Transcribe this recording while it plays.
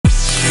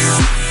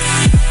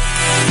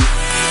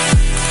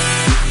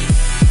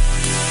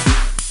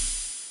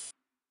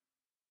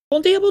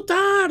Bom dia, boa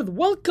tarde.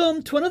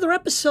 Welcome to another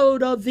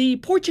episode of the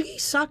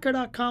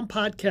PortugueseSoccer.com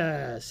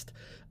podcast.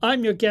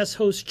 I'm your guest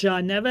host,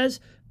 John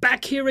Neves,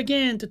 back here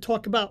again to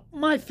talk about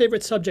my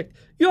favorite subject,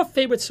 your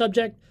favorite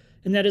subject,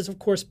 and that is, of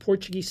course,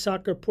 Portuguese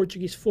soccer,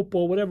 Portuguese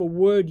football, whatever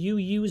word you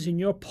use in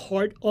your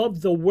part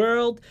of the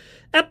world.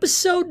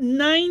 Episode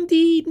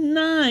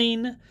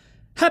 99.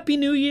 Happy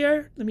New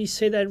Year. Let me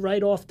say that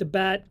right off the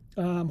bat.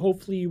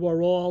 Hopefully you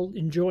are all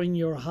enjoying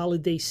your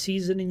holiday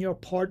season in your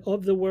part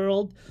of the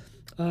world.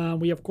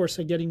 We, of course,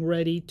 are getting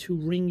ready to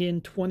ring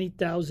in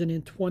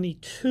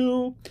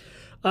 2022.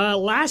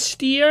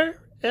 Last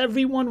year,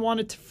 everyone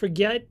wanted to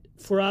forget,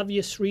 for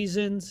obvious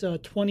reasons,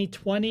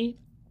 2020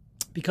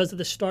 because of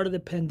the start of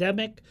the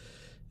pandemic.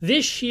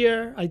 This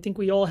year, I think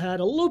we all had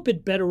a little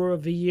bit better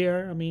of a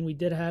year. I mean, we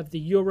did have the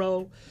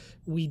Euro.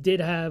 We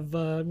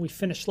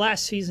finished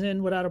last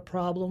season without a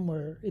problem.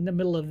 We're in the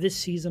middle of this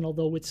season,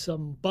 although with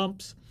some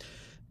bumps.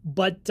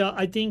 But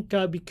I think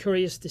I'd be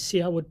curious to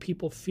see how would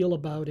people feel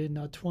about it in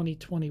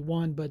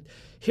 2021. But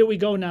here we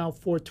go now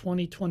for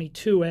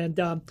 2022. And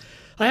I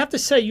have to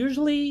say,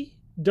 usually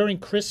during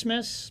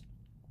Christmas,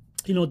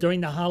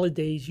 during the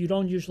holidays, you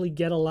don't usually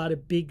get a lot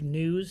of big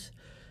news.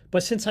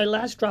 But since I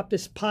last dropped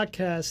this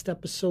podcast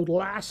episode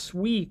last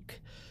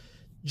week,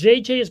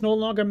 JJ is no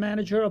longer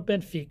manager of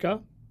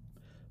Benfica.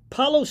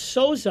 Paulo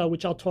Sousa,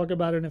 which I'll talk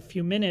about in a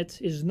few minutes,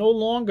 is no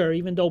longer,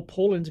 even though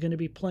Poland's going to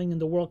be playing in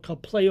the World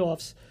Cup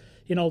playoffs,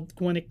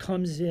 when it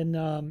comes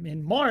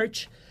in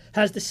March,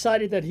 has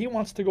decided that he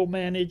wants to go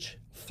manage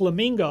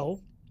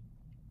Flamengo.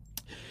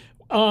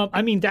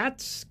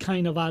 That's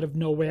kind of out of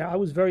nowhere. I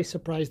was very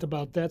surprised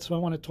about that, so I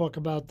want to talk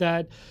about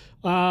that.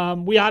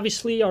 We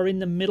obviously are in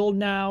the middle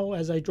now.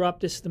 As I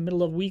drop this, the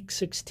middle of week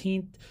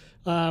 16th.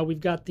 We've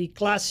got the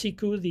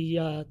Clásico,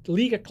 the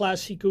Liga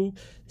Clásico,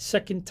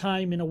 second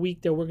time in a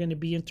week that we're going to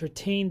be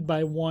entertained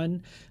by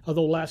one,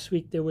 although last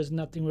week there was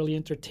nothing really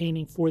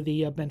entertaining for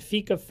the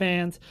Benfica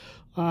fans.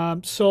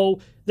 So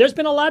there's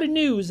been a lot of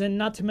news, and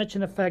not to mention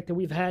the fact that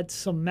we've had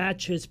some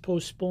matches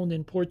postponed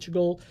in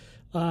Portugal,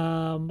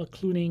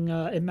 including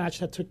a match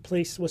that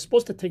was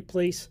supposed to take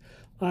place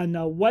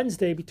on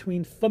Wednesday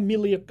between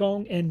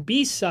Famalicão and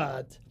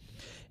BSAD.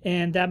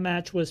 And that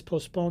match was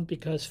postponed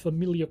because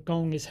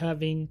Famalicão is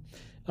having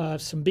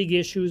some big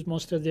issues.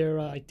 Most of their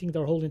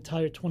whole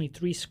entire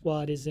 23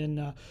 squad is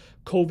in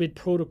COVID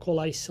protocol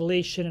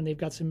isolation, and they've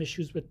got some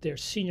issues with their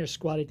senior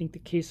squad. I think the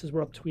cases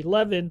were up to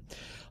 11.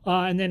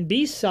 And then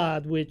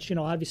BSAD, which,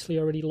 obviously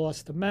already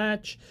lost the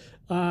match.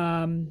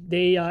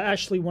 They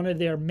actually, one of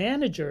their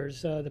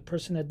managers, the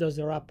person that does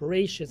their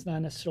operations,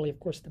 not necessarily, of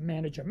course, the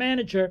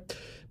manager,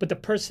 but the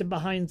person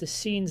behind the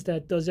scenes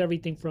that does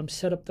everything from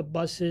set up the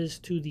buses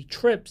to the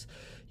trips,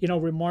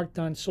 remarked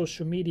on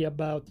social media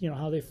about,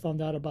 how they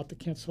found out about the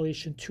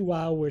cancellation 2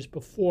 hours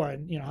before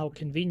and, how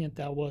convenient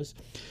that was.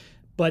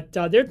 But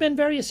there have been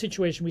various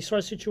situations. We saw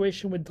a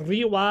situation with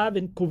Rio Ave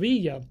and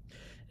Covilla.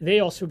 They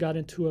also got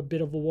into a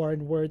bit of a war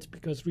in words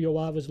because Rio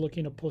Ave was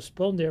looking to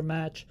postpone their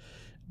match.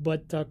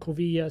 But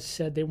Covilla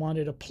said they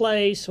wanted to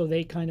play, so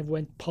they kind of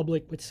went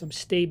public with some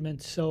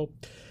statements. So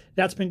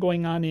that's been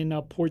going on in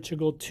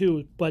Portugal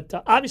too. But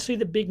obviously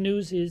the big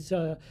news is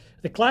the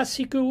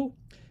Clásico,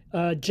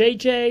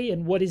 JJ,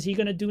 and what is he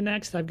going to do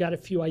next? I've got a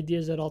few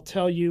ideas that I'll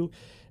tell you.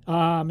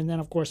 And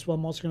then, of course,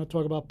 I'm also going to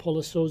talk about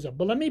Paulo Sousa.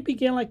 But let me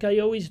begin like I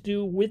always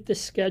do with the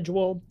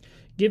schedule,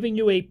 giving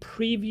you a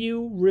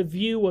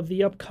review of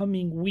the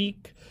upcoming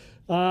week.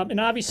 And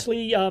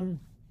obviously...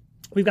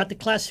 we've got the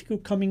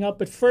Clásico coming up,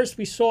 but first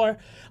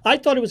I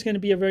thought it was going to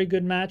be a very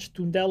good match.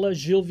 Tondela,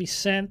 Gil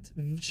Vicente,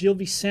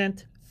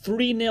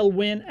 3-0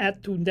 win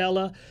at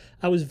Tondela.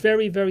 I was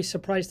very, very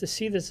surprised to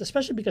see this,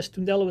 especially because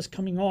Tondela was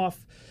coming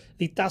off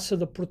the Taça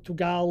de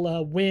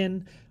Portugal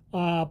win.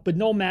 But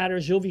no matter,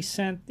 Gil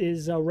Vicente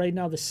is right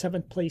now the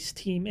 7th place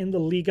team in the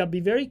league. I'd be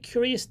very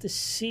curious to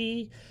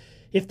see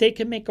if they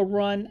can make a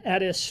run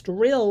at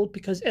Estoril,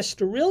 because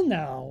Estoril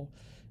now...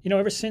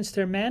 ever since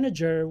their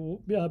manager,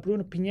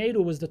 Bruno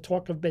Pinheiro, was the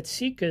talk of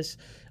Besiktas,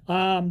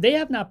 they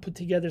have not put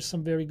together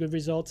some very good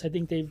results. I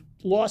think they've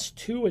lost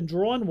 2 and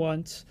drawn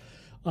once.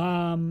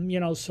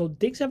 So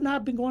things have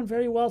not been going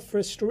very well for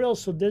Estoril.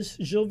 So does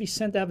Gil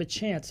Vicente have a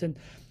chance? And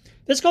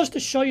this goes to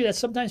show you that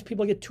sometimes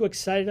people get too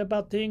excited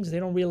about things.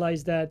 They don't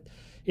realize that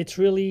it's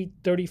really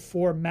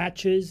 34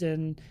 matches.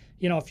 And,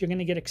 if you're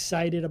going to get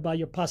excited about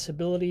your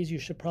possibilities, you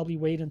should probably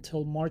wait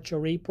until March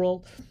or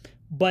April.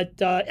 But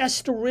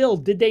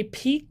Estoril, did they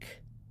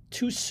peak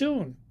too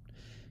soon?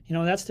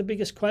 That's the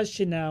biggest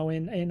question now.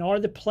 And are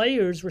the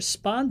players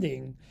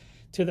responding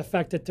to the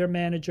fact that their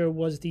manager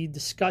was the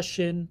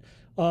discussion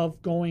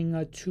of going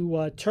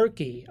to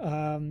Turkey?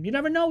 You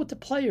never know with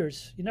the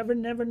players. You never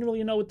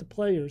really know with the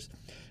players.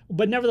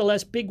 But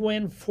nevertheless, big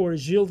win for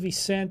Gil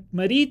Vicente.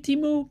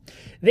 Marítimo,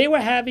 they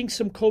were having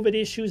some COVID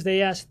issues.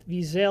 They asked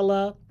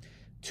Vizela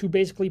to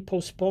basically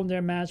postpone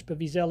their match, but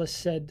Vizela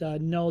said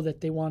no, that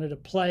they wanted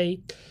to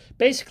play.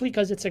 Basically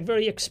because it's a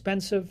very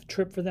expensive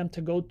trip for them to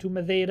go to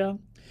Madeira.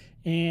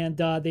 and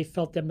they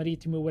felt that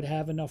Maritimo would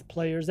have enough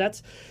players.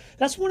 That's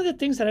one of the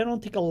things that I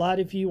don't think a lot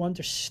of you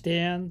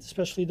understand,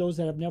 especially those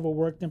that have never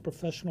worked in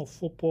professional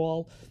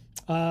football.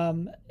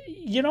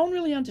 You don't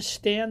really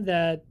understand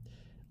that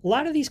a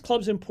lot of these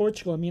clubs in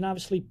Portugal, I mean,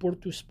 obviously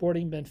Porto,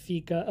 Sporting,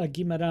 Benfica,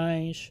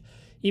 Guimarães,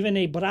 even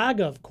a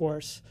Braga, of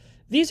course,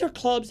 these are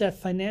clubs that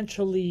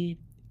financially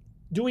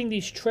doing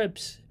these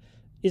trips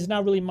is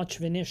not really much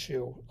of an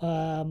issue.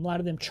 A lot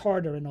of them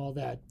charter and all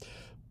that.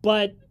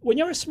 But when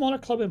you're a smaller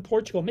club in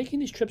Portugal, making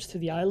these trips to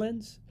the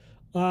islands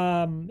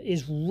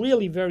is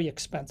really very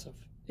expensive.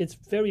 It's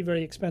very,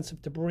 very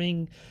expensive to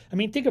bring. I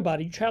mean, think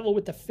about it. You travel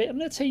with the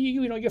family. Let's say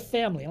you know your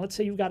family, and let's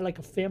say you've got like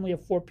a family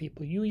of 4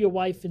 people. You, your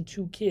wife, and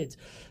 2 kids.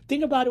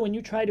 Think about it when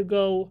you try to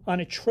go on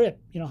a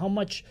trip. You know how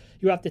much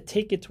you have to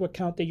take into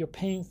account that you're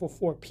paying for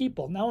 4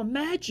 people. Now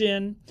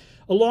imagine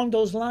along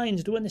those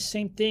lines doing the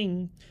same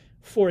thing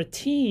for a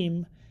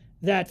team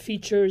that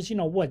features, you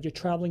know what, you're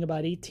traveling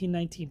about 18,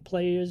 19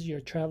 players,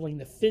 you're traveling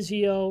the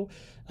physio,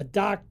 a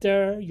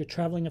doctor, you're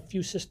traveling a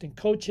few assistant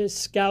coaches,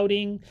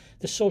 scouting,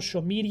 the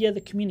social media,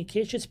 the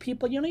communications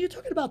people. You know, you're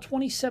talking about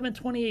 27,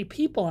 28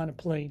 people on a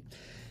plane.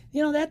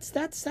 You know, that's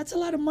a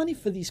lot of money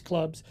for these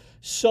clubs.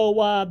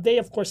 So they,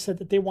 of course, said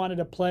that they wanted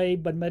to play,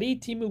 but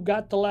Maritimo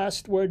got the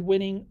last word,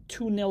 winning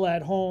 2-0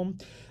 at home.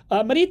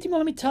 Maritimo,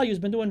 let me tell you, has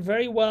been doing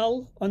very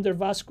well under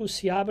Vasco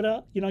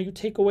Seabra. You know, you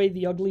take away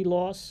the ugly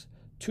loss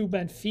to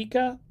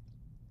Benfica,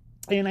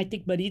 and I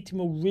think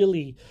Maritimo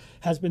really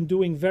has been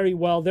doing very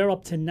well. They're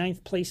up to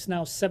 9th place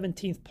now,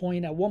 17th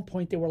point. At one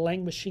point, they were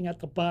languishing at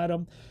the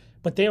bottom,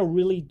 but they are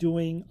really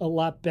doing a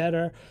lot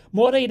better.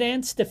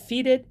 Moreirense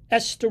defeated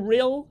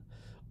Estoril.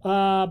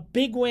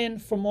 Big win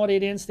for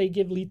Moreirense. They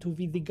give Lito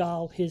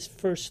Vidigal his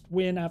first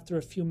win after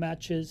a few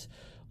matches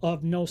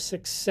of no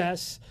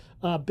success.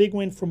 Big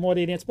win for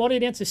Moreirense.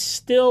 Moreirense is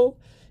still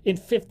in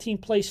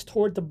 15th place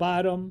toward the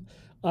bottom.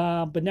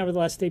 But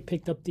nevertheless, they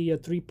picked up the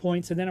 3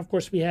 points. And then, of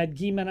course, we had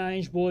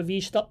Guimarães, Boa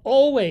Vista.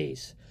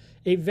 Always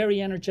a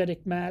very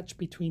energetic match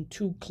between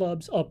 2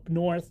 clubs up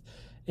north.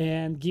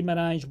 And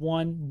Guimarães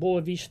won, Boa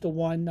Vista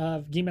won.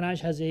 Guimarães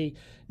has a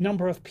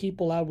number of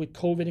people out with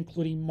COVID,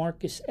 including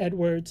Marcus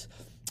Edwards.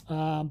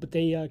 But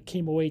they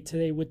came away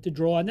today with the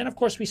draw. And then, of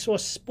course, we saw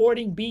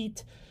Sporting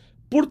beat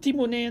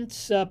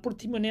Portimonense.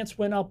 Portimonense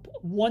went up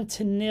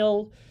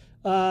 1-0.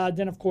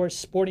 Then, of course,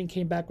 Sporting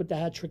came back with the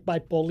hat trick by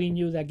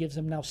Paulinho. That gives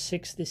him now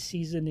 6 this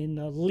season in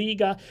the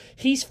Liga.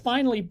 He's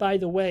finally, by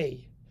the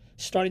way,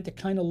 starting to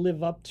kind of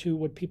live up to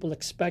what people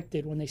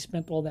expected when they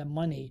spent all that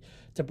money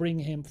to bring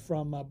him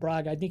from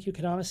Braga. I think you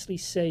can honestly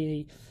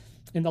say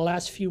in the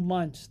last few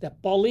months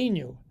that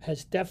Paulinho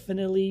has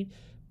definitely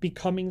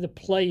becoming the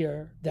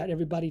player that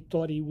everybody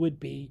thought he would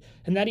be,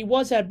 and that he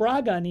was at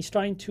Braga, and he's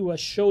trying to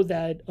show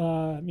that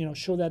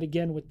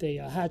again with the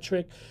hat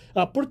trick.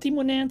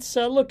 Portimonense,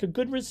 look,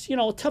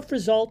 a tough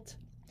result.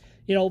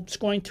 You know,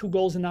 scoring 2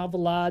 goals in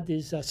Alvalade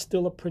is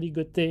still a pretty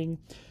good thing,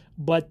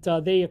 but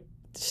they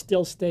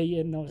still stay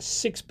in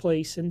 6th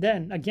place. And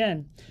then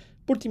again,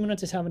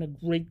 Portimonense is having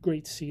a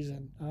great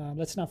season.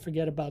 Let's not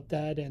forget about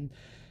that. And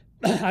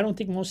I don't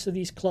think most of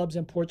these clubs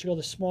in Portugal,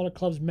 the smaller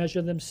clubs,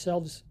 measure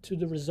themselves to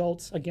the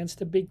results against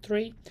the big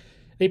 3.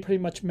 They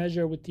pretty much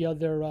measure with the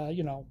other,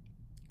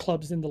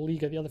 clubs in the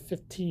Liga, the other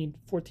 15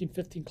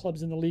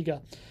 clubs in the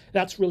Liga.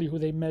 That's really who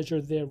they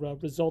measure their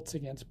results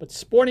against. But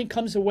Sporting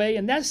comes away,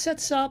 and that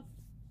sets up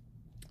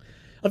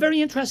a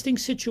very interesting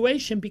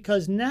situation,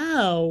 because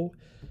now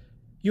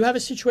you have a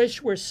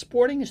situation where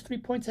Sporting is 3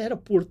 points ahead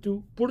of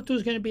Porto. Porto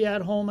is going to be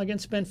at home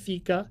against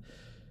Benfica.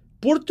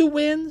 Porto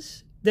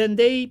wins, then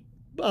they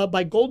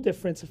by goal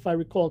difference, if I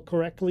recall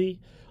correctly,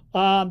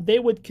 they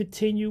would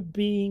continue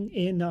being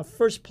in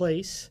first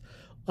place.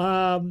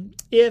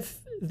 If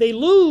they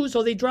lose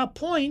or they drop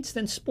points,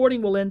 then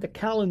Sporting will end the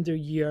calendar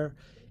year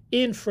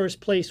in first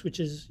place, which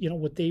is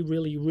what they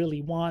really,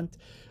 really want.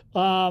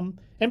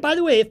 And by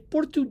the way, if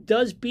Porto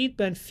does beat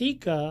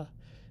Benfica,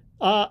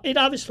 it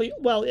obviously,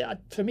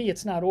 for me,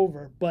 it's not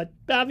over. But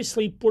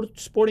obviously,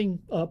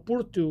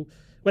 Porto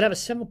would have a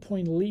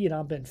 7-point lead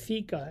on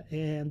Benfica.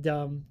 And,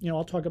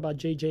 I'll talk about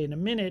JJ in a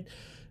minute.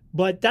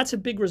 But that's a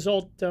big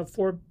result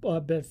for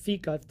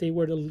Benfica if they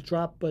were to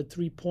drop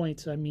 3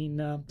 points. I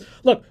mean,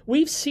 look,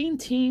 we've seen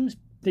teams,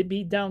 they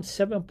be down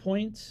 7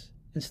 points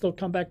and still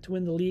come back to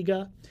win the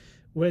Liga.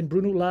 When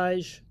Bruno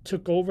Lage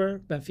took over,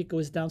 Benfica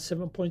was down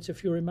 7 points,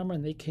 if you remember,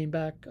 and they came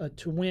back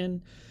to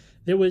win.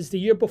 There was the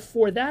year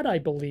before that, I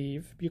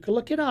believe. You can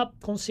look it up.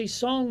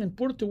 Conceição and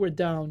Porto were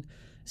down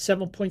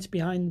 7 points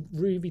behind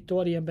Rui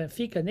Vitória and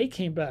Benfica, and they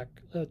came back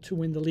to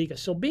win the Liga.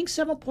 So being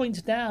 7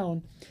 points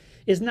down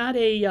is not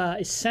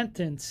a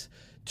sentence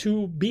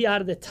to be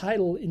out of the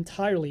title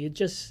entirely. It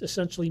just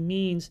essentially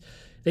means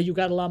that you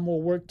got a lot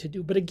more work to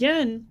do. But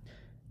again,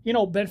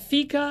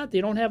 Benfica,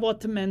 they don't have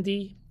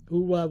Otamendi,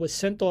 who was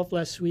sent off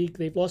last week.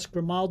 They've lost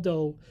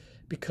Grimaldo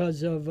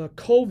because of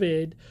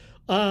COVID.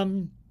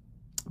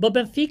 But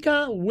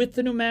Benfica, with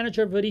the new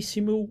manager,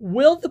 Verissimo,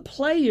 will the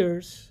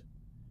players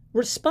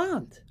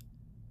respond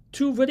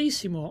to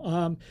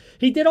Verissimo?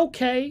 He did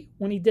okay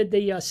when he did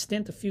the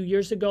stint a few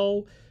years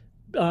ago,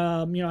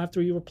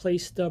 after he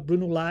replaced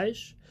Bruno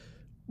Lage.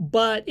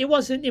 But it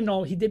wasn't,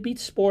 he did beat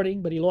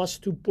Sporting, but he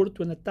lost to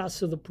Porto in the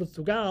Taça de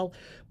Portugal.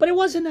 But it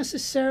wasn't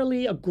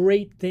necessarily a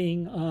great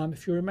thing.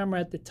 If you remember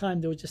at the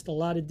time, there was just a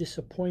lot of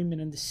disappointment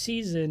in the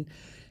season,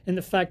 and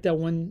the fact that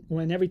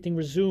when everything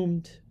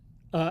resumed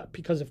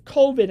because of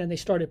COVID and they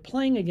started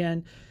playing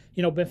again,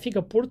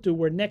 Benfica Porto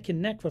were neck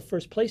and neck for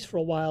first place for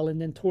a while, and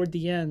then toward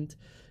the end,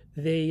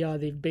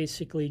 they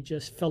basically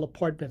just fell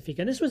apart, Benfica.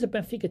 And this was a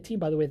Benfica team,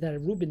 by the way, that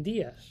had Ruben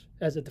Dias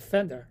as a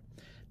defender.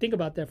 Think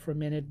about that for a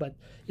minute, but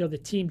the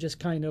team just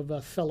kind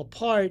of fell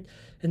apart.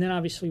 And then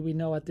obviously we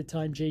know at the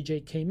time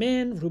JJ came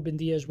in, Ruben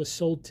Dias was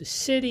sold to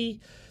City,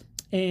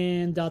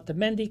 and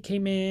Otamendi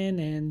came in,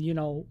 and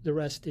the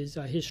rest is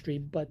history.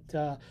 But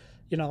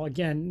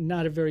again,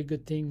 not a very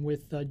good thing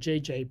with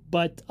JJ.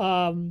 But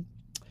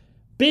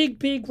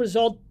big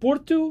result.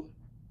 Porto,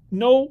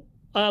 no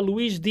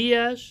Luis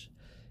Diaz.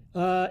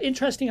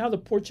 Interesting how the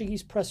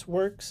Portuguese press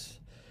works,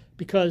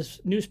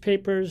 because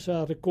newspapers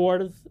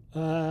record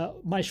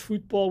Mais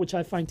Futebol, which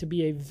I find to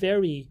be a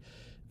very,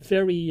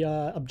 very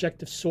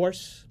objective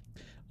source,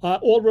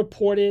 all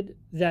reported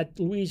that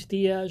Luis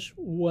Diaz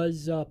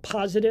was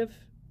positive.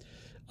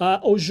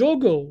 O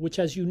Jogo, which,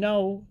 as you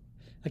know,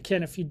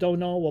 again, if you don't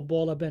know, a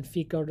Bola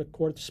Benfica, the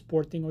Court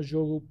Sporting, O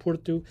Jogo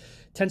Porto,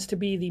 tends to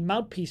be the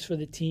mouthpiece for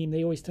the team.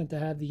 They always tend to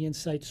have the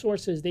inside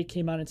sources. They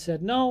came out and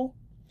said, no,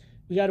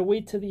 we got to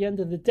wait till the end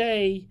of the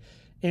day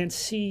and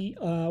see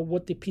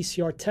what the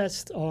PCR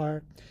tests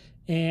are.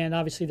 And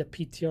obviously the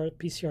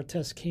PCR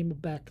test came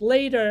back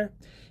later,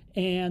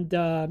 and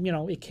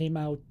it came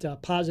out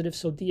positive.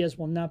 So Diaz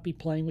will not be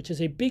playing, which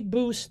is a big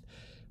boost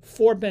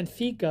for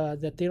Benfica,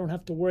 that they don't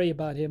have to worry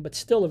about him, but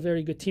still a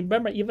very good team.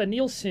 Remember, Ivan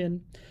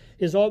Nilsson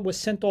was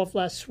sent off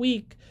last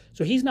week,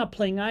 so he's not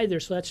playing either.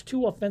 So that's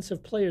two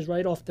offensive players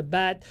right off the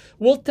bat.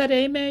 Will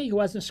Taremi, who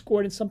hasn't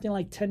scored in something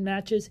like 10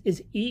 matches,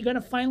 is he going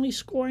to finally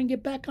score and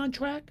get back on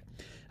track?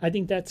 I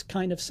think that's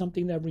kind of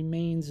something that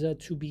remains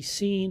to be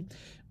seen.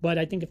 But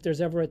I think if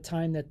there's ever a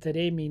time that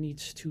Taremi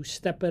needs to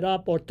step it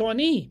up, or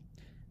Tony,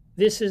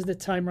 this is the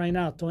time right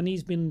now.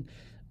 Tony's been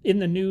in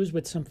the news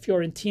with some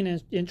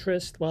Fiorentina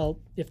interest. Well,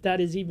 if that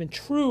is even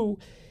true,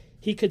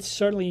 he could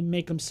certainly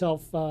make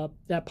himself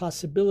that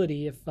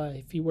possibility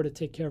if he were to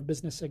take care of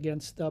business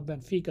against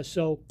Benfica.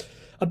 So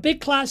a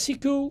big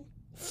Clásico,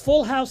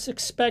 full house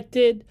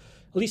expected.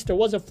 At least there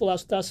was a full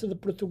house Taça de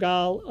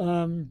Portugal.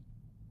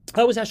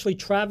 I was actually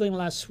traveling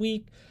last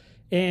week,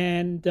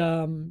 and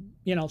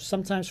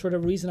sometimes for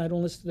whatever reason I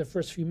don't listen to the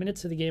first few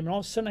minutes of the game, and all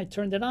of a sudden I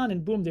turned it on,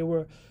 and boom,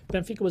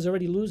 Benfica was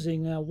already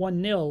losing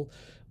 1-0.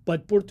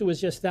 But Porto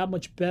was just that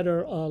much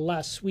better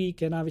last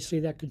week, and obviously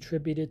that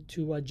contributed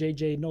to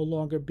JJ no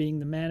longer being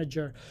the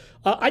manager.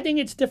 I think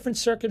it's different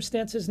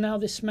circumstances now,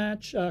 this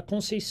match.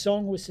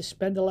 Conceição, who was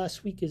suspended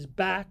last week, is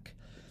back.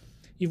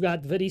 You've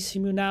got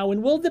Verissimo now.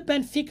 And will the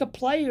Benfica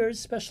players,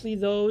 especially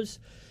those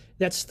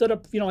that stood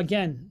up,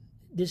 again,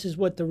 this is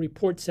what the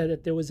report said,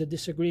 that there was a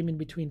disagreement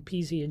between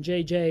Pizzi and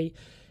JJ,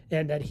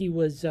 and that he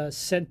was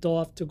sent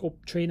off to go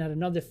train at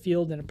another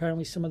field, and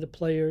apparently some of the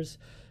players,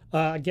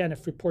 again,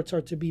 if reports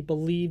are to be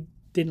believed,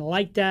 didn't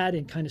like that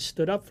and kind of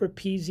stood up for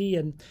Pizzi,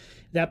 and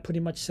that pretty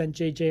much sent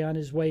JJ on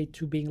his way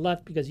to being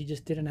left because he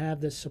just didn't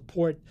have the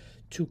support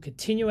to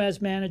continue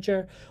as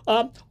manager.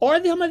 Are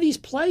some of these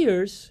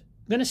players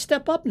going to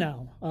step up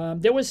now?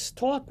 There was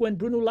talk when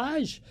Bruno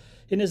Lage,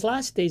 in his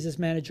last days as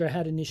manager,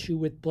 had an issue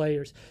with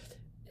players.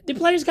 The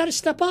players got to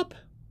step up.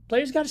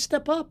 Players got to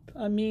step up.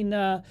 I mean,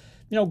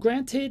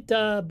 granted,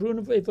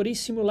 Bruno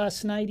Verissimo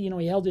last night, he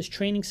held his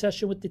training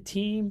session with the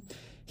team.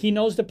 He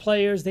knows the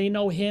players, they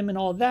know him and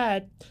all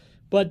that.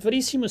 But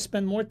Verissimo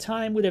spent more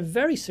time with a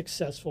very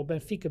successful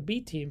Benfica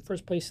B team,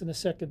 first place in the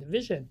second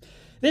division.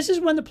 This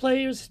is when the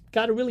players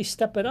got to really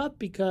step it up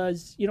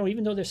because,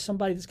 even though there's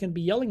somebody that's going to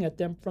be yelling at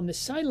them from the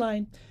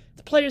sideline,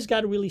 the players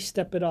got to really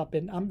step it up.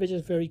 And I'm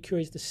just very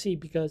curious to see,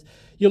 because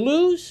you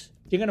lose,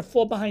 you're going to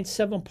fall behind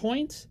 7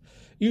 points.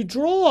 You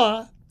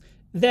draw,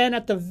 then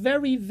at the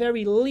very,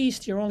 very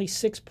least, you're only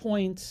 6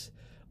 points,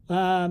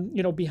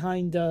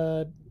 behind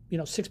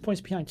 6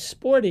 points behind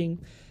Sporting.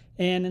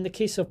 And in the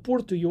case of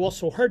Porto, you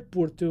also hurt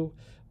Porto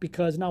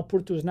because now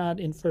Porto is not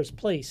in first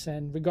place.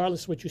 And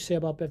regardless of what you say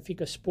about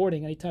Benfica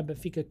Sporting, anytime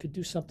Benfica could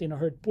do something to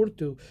hurt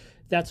Porto,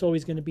 that's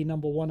always going to be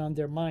number one on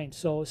their mind.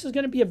 So this is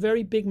going to be a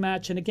very big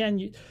match. And again,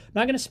 I'm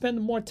not going to spend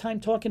more time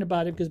talking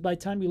about it because by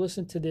the time you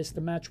listen to this,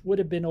 the match would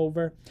have been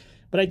over.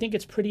 But I think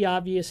it's pretty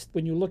obvious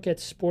when you look at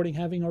Sporting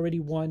having already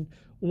won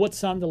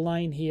what's on the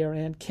line here.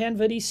 And can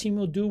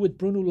Verissimo do what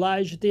Bruno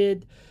Lage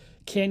did?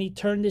 Can he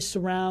turn this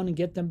around and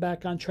get them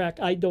back on track?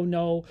 I don't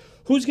know.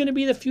 Who's going to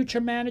be the future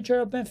manager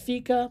of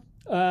Benfica?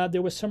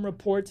 There were some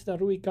reports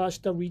that Rui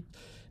Costa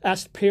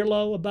asked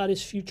Pirlo about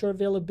his future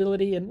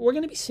availability, and we're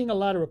going to be seeing a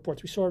lot of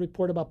reports. We saw a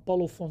report about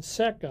Paulo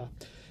Fonseca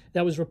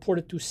that was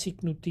reported to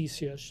SIC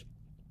Notícias.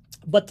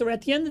 But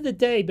at the end of the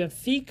day,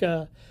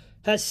 Benfica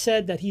has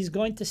said that he's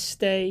going to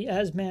stay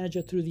as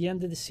manager through the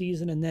end of the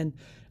season, and then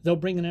they'll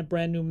bring in a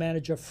brand new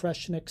manager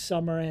fresh next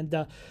summer. And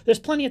there's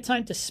plenty of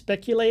time to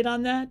speculate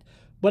on that.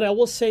 But I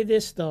will say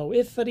this, though.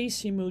 If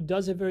Verissimo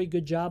does a very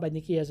good job, I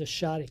think he has a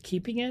shot at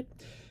keeping it.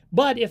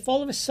 But if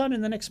all of a sudden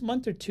in the next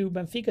month or two,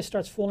 Benfica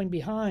starts falling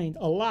behind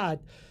a lot,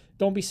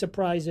 don't be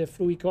surprised if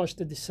Rui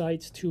Costa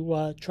decides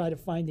to try to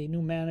find a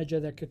new manager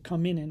that could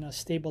come in and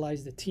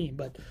stabilize the team.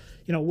 But,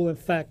 we'll in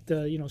fact,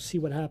 see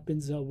what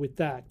happens with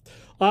that.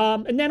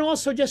 And then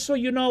also, just so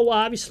you know,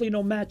 obviously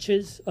no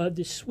matches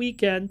this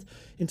weekend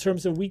in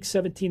terms of Week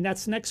 17.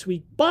 That's next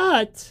week.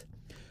 But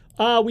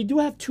we do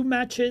have two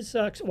matches.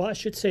 Well, I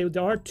should say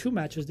there are two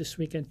matches this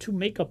weekend, two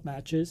makeup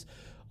matches.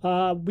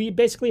 We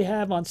basically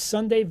have on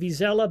Sunday,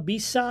 Vizela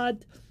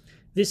Bisad.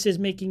 This is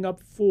making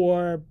up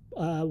for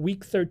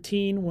Week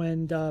 13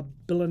 when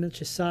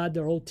Belenenses SAD,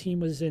 their whole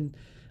team was in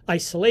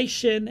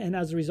isolation, and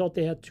as a result,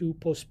 they had to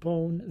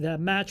postpone that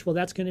match. Well,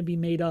 that's going to be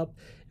made up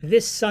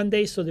this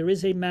Sunday, so there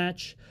is a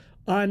match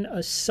on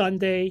a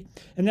Sunday.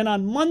 And then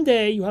on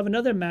Monday, you have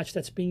another match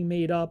that's being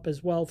made up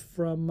as well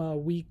from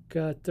Week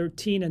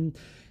 13, and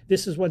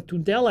this is when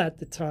Tondela at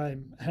the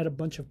time had a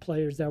bunch of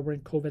players that were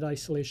in COVID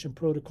isolation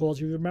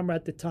protocols. You remember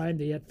at the time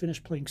they had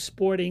finished playing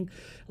Sporting.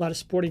 A lot of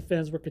Sporting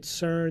fans were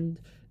concerned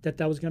that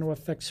was going to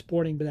affect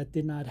Sporting, but that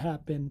did not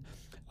happen.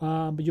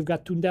 But you've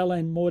got Tondela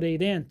and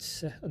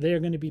Moreirense.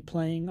 They're going to be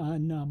playing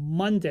on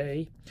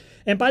Monday.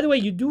 And by the way,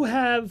 you do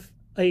have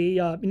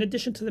in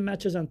addition to the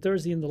matches on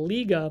Thursday in the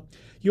Liga,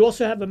 you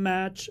also have a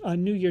match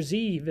on New Year's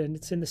Eve, and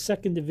it's in the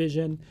second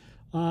division.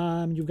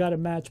 You've got a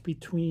match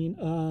between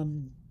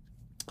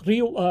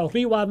Rio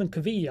Ave and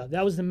Covilla.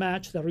 That was the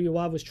match that Rio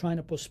Ave was trying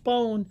to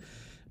postpone,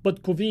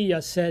 but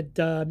Covilla said,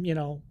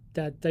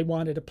 that they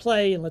wanted to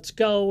play and let's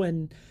go.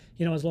 And,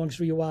 as long as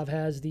Rio Ave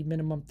has the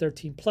minimum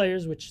 13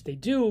 players, which they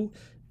do,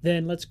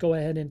 then let's go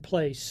ahead and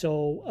play.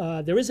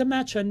 So there is a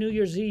match on New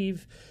Year's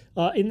Eve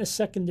in the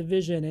second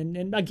division.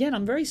 And again,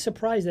 I'm very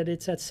surprised that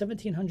it's at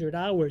 1700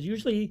 hours.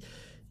 Usually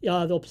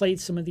they'll play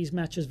some of these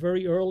matches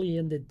very early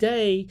in the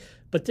day,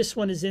 but this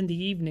one is in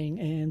the evening,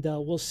 and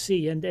we'll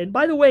see. And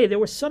by the way, there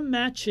were some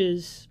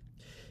matches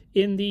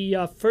in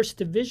the first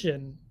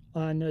division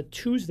on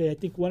Tuesday. I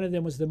think one of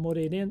them was the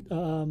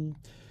Moreirense.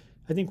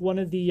 I think one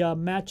of the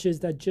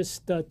matches that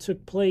just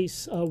took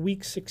place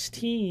Week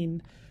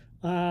 16,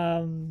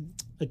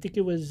 I think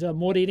it was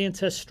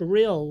Moreirense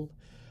Estoril,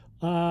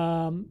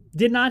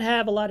 did not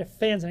have a lot of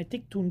fans. And I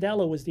think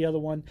Tondela was the other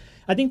one.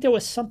 I think there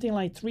was something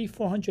like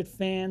 300-400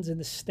 fans in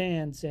the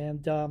stands.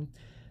 And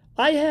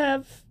I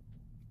have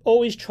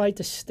always tried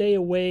to stay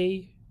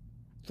away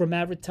from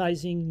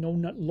advertising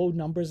low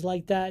numbers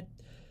like that.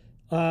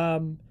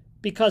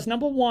 Because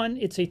number one,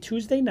 it's a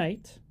Tuesday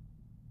night.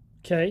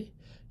 Okay.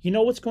 You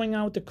know what's going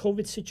on with the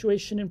COVID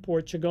situation in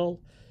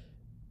Portugal.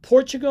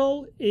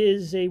 Portugal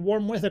is a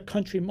warm weather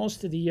country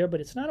most of the year,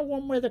 but it's not a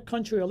warm weather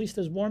country, or at least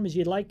as warm as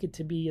you'd like it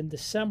to be in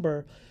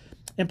December.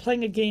 And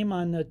playing a game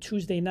on a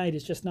Tuesday night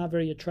is just not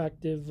very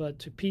attractive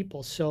to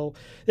people. So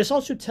this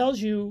also tells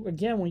you,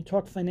 again, when you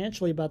talk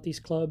financially about these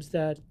clubs,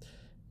 that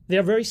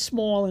they're very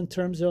small in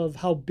terms of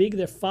how big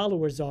their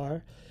followers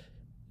are.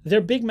 Their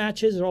big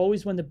matches are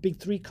always when the big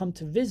three come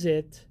to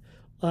visit.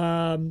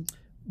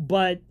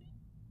 But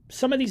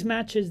some of these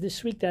matches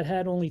this week that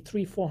had only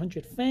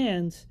 300-400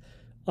 fans,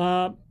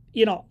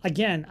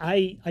 again,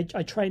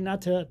 I try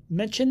not to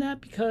mention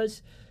that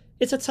because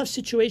it's a tough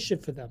situation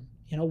for them,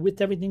 with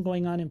everything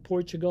going on in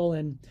Portugal.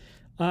 And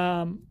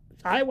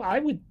I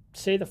would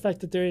say the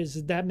fact that there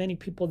is that many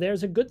people there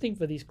is a good thing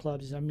for these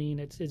clubs. I mean,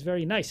 it's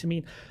very nice. I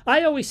mean,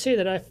 I always say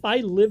that if I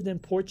lived in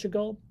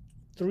Portugal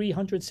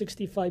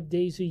 365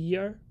 days a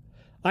year,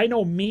 I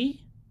know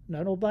me, I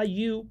don't know about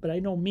you, but I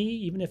know me,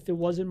 even if it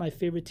wasn't my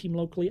favorite team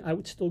locally, I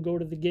would still go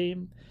to the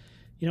game.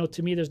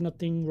 To me, there's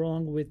nothing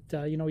wrong with,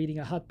 eating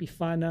a hot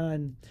bifana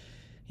and,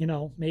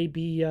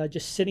 maybe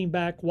just sitting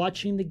back,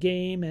 watching the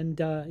game, and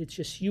it's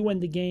just you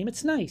and the game.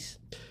 It's nice.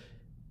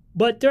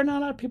 But there are not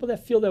a lot of people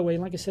that feel that way.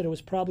 And like I said, it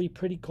was probably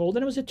pretty cold.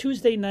 And it was a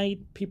Tuesday night.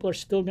 People are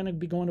still going to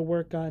be going to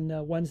work on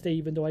Wednesday,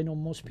 even though I know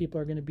most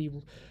people are going to be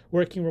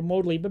working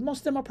remotely. But most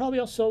of them are probably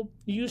also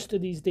used to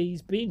these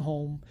days being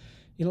home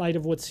in light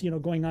of what's,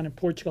 going on in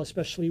Portugal,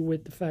 especially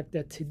with the fact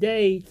that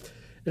today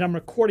that I'm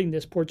recording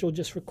this, Portugal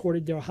just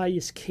recorded their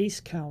highest case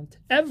count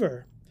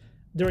ever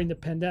during the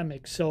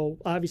pandemic. So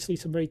obviously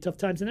some very tough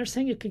times. And they're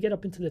saying it could get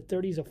up into the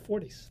 30s or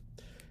 40s.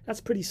 That's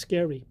pretty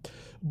scary.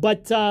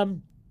 But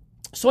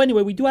so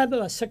anyway, we do have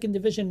a second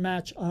division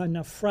match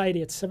on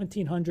Friday at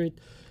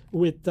 1700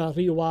 with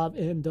Rio Ave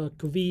and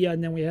Covilla.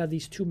 And then we have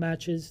these two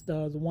matches,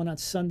 the one on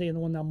Sunday and the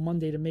one on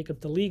Monday to make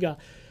up the Liga.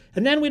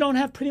 And then we don't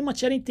have pretty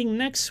much anything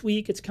next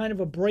week. It's kind of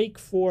a break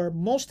for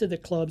most of the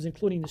clubs,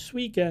 including this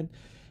weekend.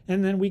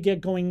 And then we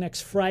get going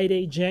next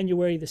Friday,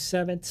 January the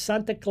 7th,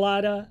 Santa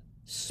Clara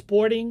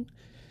Sporting.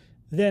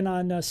 Then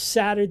on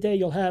Saturday,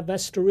 you'll have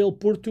Estoril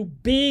Porto.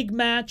 Big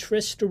match for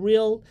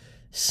Estoril,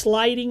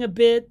 sliding a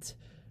bit.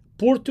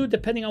 Porto,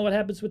 depending on what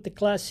happens with the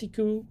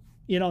Clásico,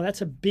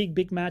 that's a big,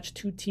 big match.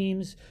 Two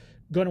teams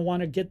going to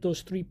want to get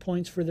those 3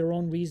 points for their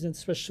own reasons,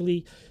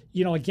 especially,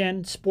 you know,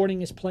 again,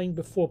 Sporting is playing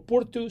before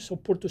Porto, so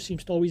Porto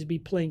seems to always be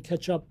playing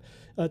catch-up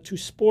to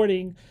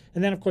Sporting.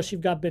 And then, of course,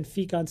 you've got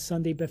Benfica on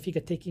Sunday,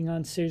 Benfica taking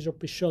on César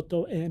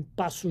Peixoto and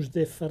Passos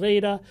de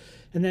Ferreira.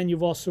 And then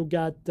you've also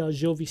got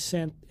Gil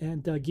Vicente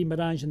and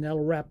Guimarães, and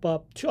that'll wrap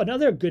up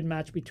another good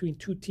match between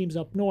two teams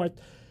up north,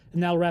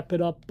 and that'll wrap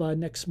it up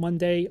next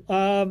Monday.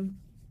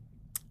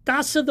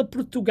 Taça de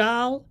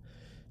Portugal.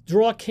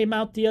 Draw came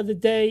out the other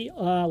day.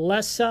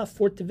 Lessa,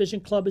 4th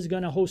Division club, is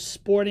going to host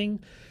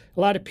Sporting.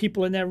 A lot of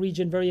people in that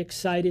region very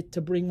excited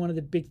to bring one of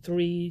the big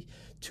three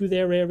to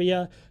their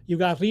area. You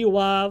got Rio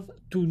Ave,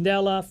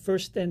 Tondela,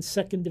 1st and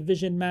 2nd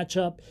Division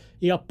matchup.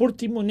 You got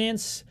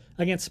Portimonense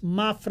against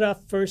Mafra,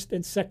 1st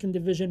and 2nd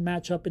Division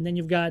matchup. And then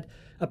you've got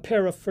a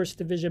pair of 1st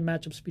Division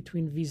matchups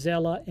between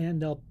Vizela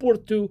and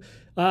Porto.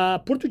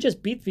 Porto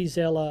just beat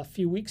Vizela a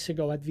few weeks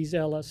ago at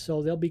Vizela,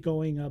 so they'll be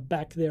going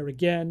back there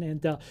again.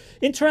 And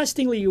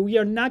interestingly, we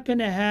are not going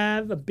to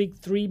have a big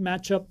three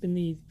matchup in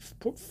the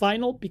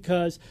final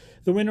because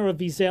the winner of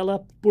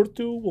Vizela,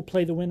 Porto, will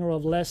play the winner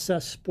of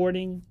Lessa,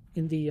 Sporting,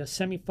 in the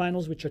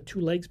semifinals, which are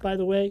 2 legs, by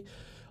the way.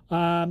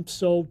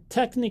 So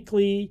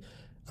technically,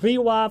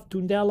 Rio Ave,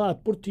 Tondela,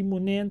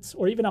 Portimonense,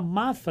 or even a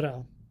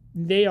Mafra,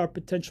 they are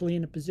potentially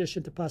in a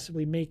position to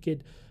possibly make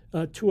it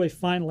to a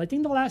final. I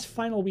think the last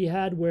final we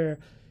had where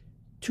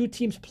 2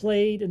 teams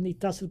played in the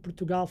Taça de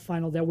Portugal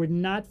final that were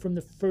not from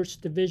the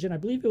 1st division. I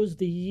believe it was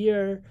the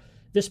year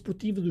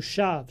Desportivo do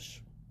Chaves,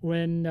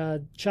 when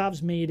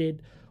Chaves made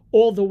it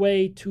all the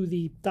way to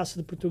the Taça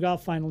de Portugal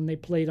final, and they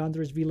played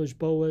Andrés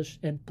Villas-Boas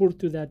and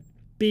Porto, that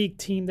big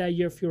team that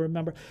year, if you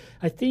remember.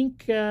 I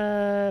think,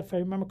 if I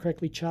remember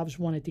correctly, Chaves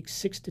won, I think,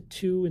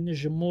 6-2 in the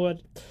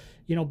Jamor,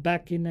 you know,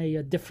 back in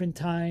a different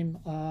time.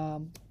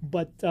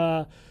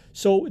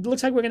 So it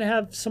looks like we're going to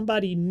have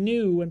somebody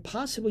new and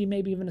possibly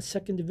maybe even a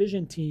 2nd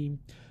division team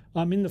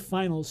in the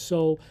finals.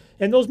 So,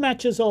 and those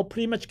matches all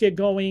pretty much get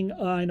going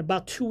in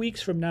about 2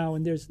 weeks from now,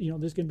 and there's going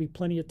to be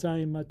plenty of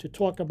time to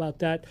talk about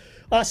that.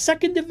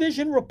 2nd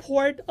division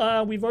report.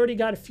 We've already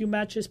got a few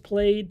matches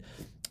played.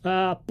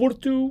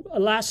 Porto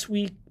last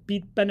week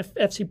beat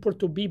FC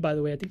Porto B, by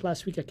the way. I think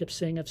last week I kept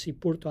saying FC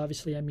Porto.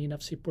 Obviously, I mean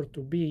FC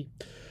Porto B.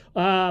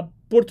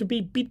 Porto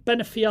B beat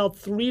Penafiel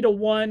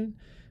 3-1.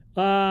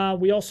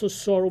 We also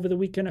saw over the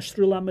weekend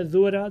Estrela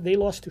Amadora. They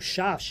lost to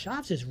Chaves.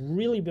 Chaves has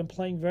really been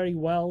playing very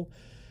well.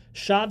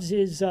 Chaves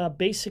is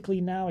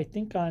basically now, I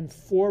think, on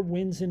 4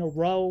 wins in a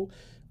row.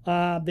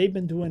 They've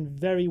been doing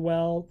very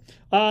well.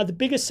 The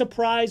biggest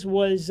surprise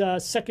was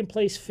 2nd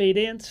place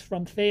Feirense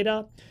from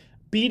Feira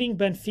beating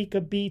Benfica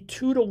B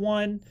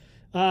 2-1.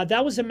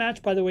 That was a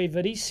match, by the way.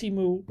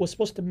 Verissimo was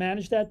supposed to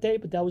manage that day,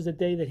 but that was the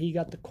day that he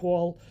got the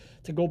call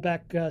to go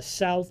back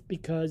south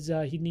because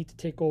he'd need to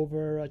take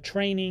over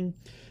training.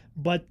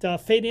 But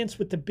Feirense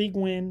with the big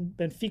win.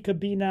 Benfica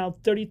B now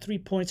 33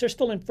 points. They're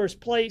still in 1st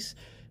place,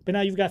 but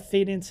now you've got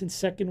Feirense in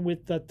 2nd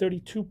with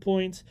 32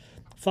 points,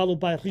 followed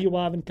by Rio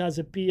Ave and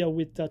Casa Pia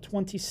with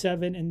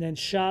 27, and then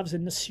Chaves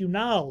and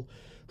Nacional,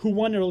 who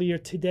won earlier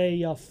today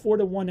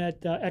 4-1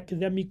 at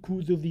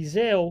Académico do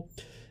Viseu.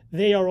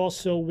 They are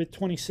also with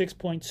 26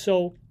 points.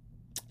 So,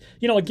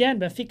 you know, again,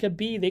 Benfica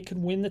B, they could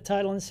win the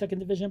title in the 2nd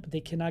division, but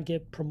they cannot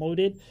get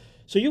promoted.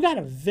 So you got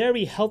a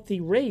very healthy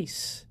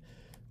race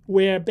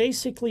where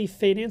basically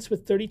Feirense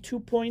with 32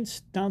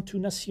 points down to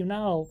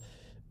Nacional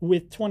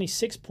with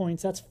 26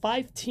 points. That's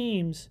 5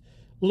 teams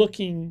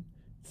looking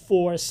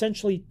for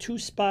essentially 2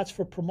 spots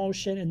for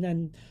promotion, and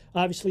then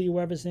obviously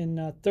whoever's in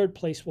 3rd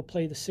place will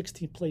play the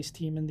 16th place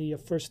team in the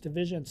 1st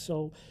division.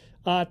 So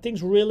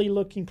things really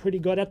looking pretty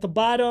good. At the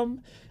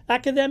bottom,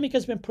 Academic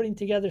has been putting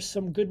together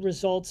some good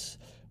results,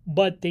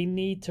 but they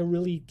need to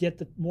really get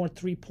the more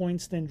 3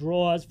 points than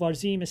draws.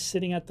 Varzim is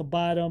sitting at the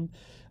bottom.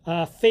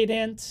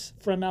 Feirense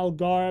from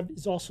Algarve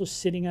is also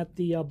sitting at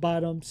the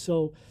bottom.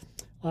 So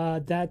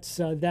that's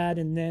that.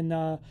 And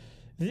then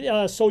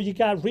so you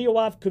got Rio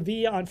Ave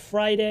Cavilla on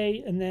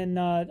Friday, and then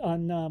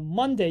on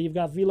Monday you've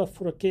got Vila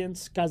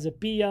Furaquense, Casa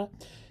Pia,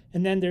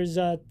 and then there's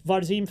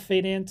Varzim,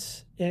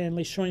 Feirense, and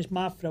Leixões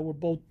Mafra were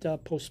both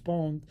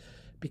postponed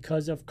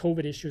because of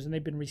COVID issues, and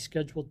they've been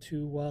rescheduled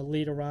to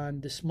later on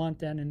this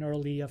month and in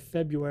early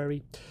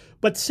February.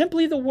 But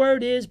simply the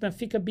word is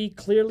Benfica B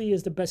clearly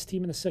is the best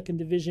team in the 2nd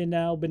division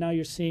now, but now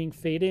you're seeing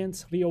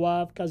Feirense, Rio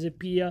Ave, Casa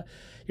Pia,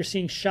 you're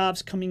seeing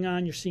Chaves coming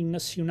on, you're seeing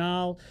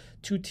Nacional,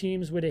 2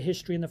 teams with a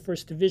history in the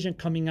 1st division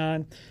coming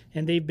on,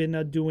 and they've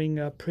been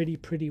doing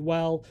pretty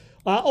well.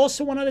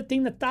 Also, one other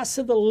thing, the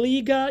Taça de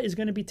Liga is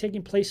going to be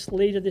taking place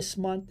later this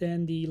month,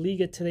 and the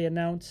Liga today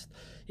announced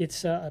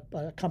it's a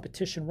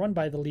competition run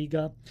by the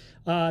Liga.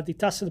 The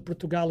Taça de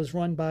Portugal is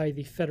run by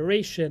the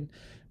Federation,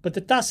 but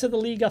the Taça de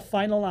Liga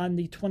final on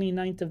the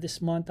 29th of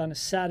this month on a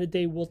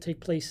Saturday will take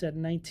place at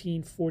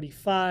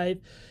 19:45.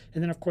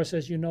 And then, of course,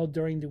 as you know,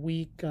 during the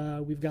week,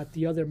 we've got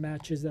the other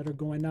matches that are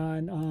going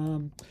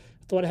on.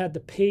 I thought I had the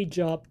page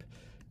up.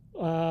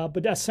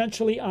 But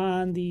essentially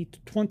on the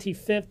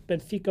 25th,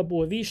 Benfica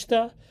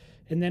Boavista.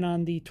 And then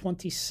on the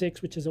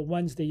 26th, which is a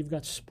Wednesday, you've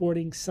got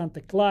Sporting Santa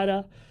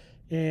Clara.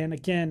 And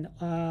again,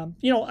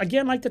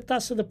 again, like the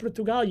Taça de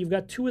Portugal, you've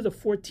got 2 of the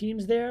 4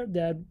 teams there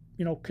that,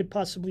 could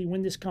possibly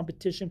win this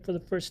competition for the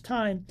first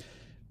time.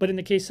 But in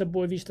the case of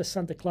Boavista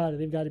Santa Clara,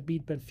 they've got to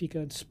beat Benfica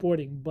and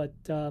Sporting. But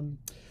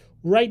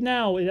right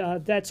now,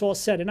 that's all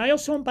set. And I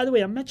also, by the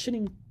way, I'm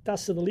mentioning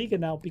Taça de Liga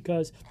now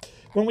because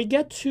when we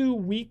get to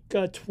week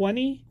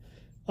 20,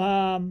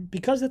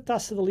 because the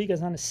Taça de Liga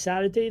is on a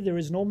Saturday, there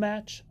is no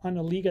match on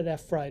the Liga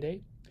that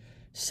Friday.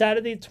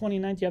 Saturday, the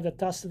 29th, you have the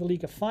Taça de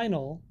Liga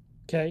final.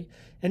 Okay,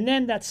 and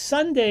then that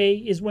Sunday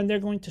is when they're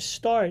going to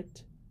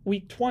start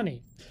week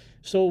 20.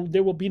 So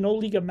there will be no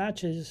Liga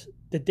matches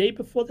the day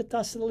before the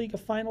Taça de Liga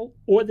final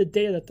or the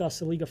day of the Taça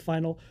de Liga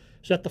final,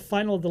 so that the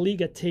final of the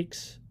Liga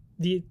takes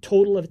the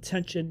total of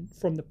attention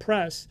from the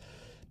press.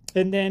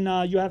 And then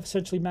you have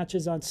essentially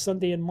matches on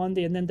Sunday and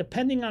Monday. And then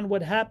depending on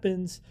what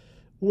happens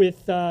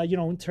with,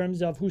 in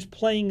terms of who's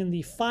playing in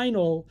the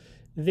final,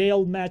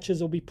 their matches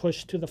will be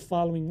pushed to the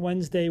following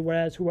Wednesday,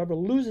 whereas whoever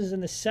loses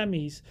in the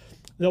semis,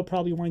 they'll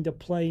probably wind up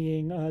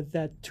playing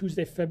that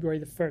Tuesday, February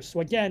the 1st. So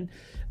again,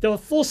 the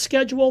full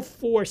schedule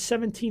for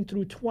 17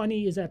 through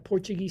 20 is at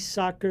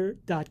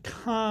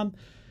PortugueseSoccer.com.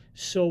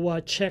 So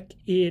check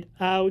it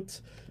out.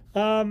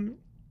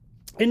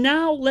 And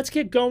now let's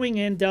get going.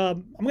 And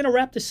I'm going to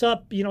wrap this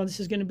up.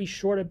 This is going to be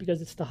shorter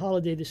because it's the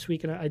holiday this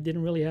week and I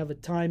didn't really have a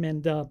time.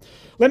 And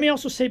let me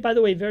also say, by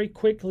the way, very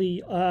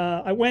quickly,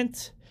 I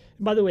went,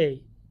 by the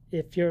way,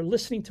 if you're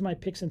listening to my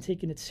picks and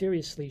taking it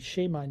seriously,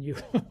 shame on you.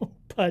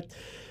 But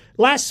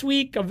last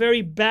week, a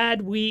very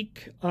bad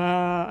week.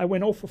 I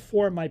went 0 for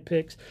 4 in my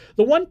picks.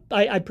 The one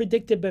I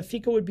predicted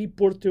Benfica would beat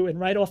Porto, and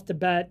right off the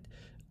bat,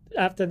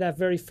 after that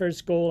very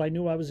first goal, I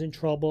knew I was in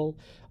trouble.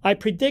 I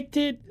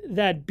predicted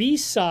that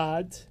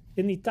B-SAD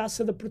in the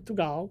Taça de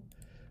Portugal,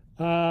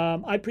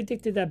 I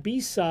predicted that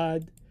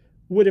B-SAD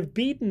would have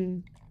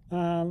beaten,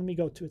 let me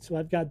go to it. So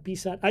I've got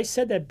B-SAD. I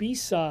said that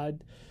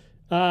B-SAD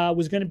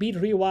was going to beat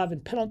Rio Ave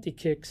in penalty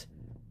kicks.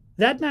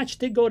 That match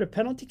did go to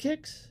penalty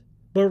kicks,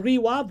 but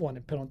Rio Ave won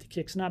in penalty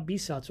kicks, not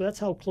B-SAD. So that's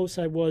how close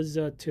I was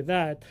to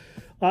that.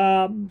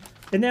 And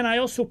then I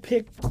also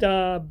picked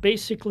I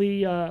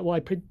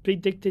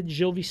predicted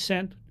Gil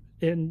Vicente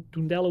and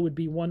Tondela would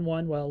be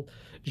 1-1. Well,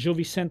 Gil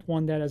Vicente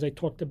won that, as I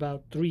talked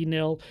about,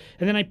 3-0.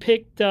 And then I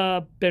picked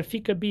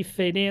Benfica beat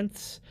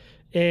Feirense,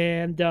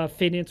 and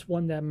Feirense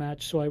won that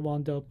match, so I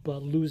wound up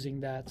losing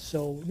that.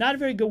 So not a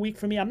very good week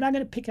for me. I'm not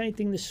going to pick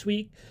anything this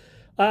week.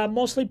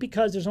 Mostly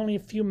because there's only a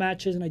few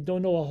matches and I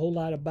don't know a whole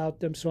lot about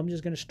them, so I'm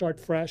just going to start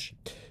fresh.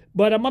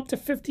 But I'm up to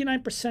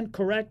 59%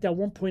 correct. At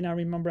one point, I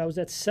remember I was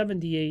at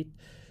 78.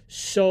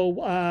 So,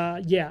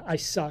 yeah, I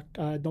suck.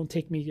 Don't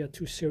take me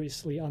too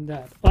seriously on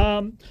that.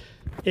 All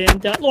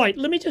right,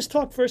 let me just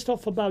talk first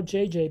off about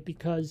JJ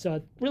because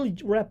really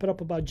wrap it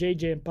up about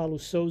JJ and Paulo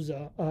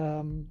Sousa.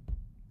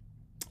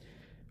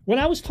 When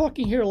I was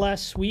talking here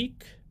last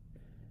week,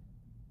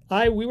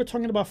 we were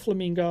talking about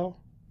Flamengo.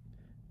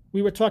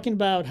 We were talking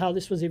about how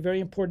this was a very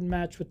important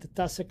match with the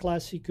Taça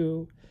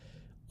Clásico,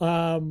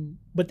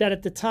 but that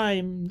at the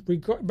time,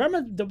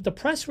 remember the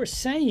press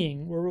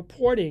were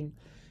reporting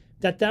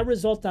that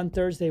result on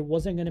Thursday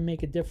wasn't going to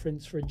make a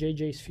difference for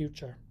JJ's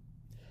future.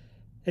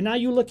 And now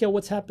you look at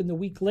what's happened a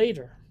week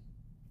later.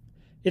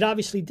 It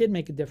obviously did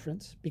make a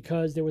difference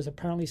because there was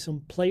apparently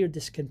some player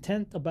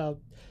discontent about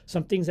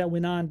some things that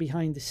went on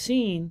behind the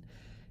scene.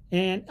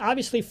 And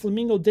obviously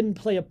Flamengo didn't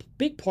play a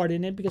big part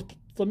in it because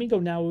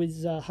Flamengo now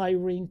is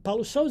hiring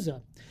Paulo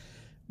Sousa.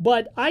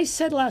 But I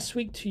said last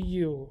week to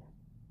you,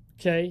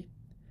 okay,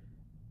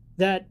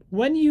 that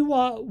when you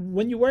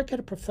work at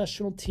a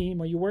professional team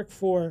or you work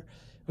for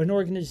an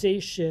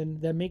organization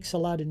that makes a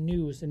lot of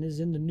news and is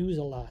in the news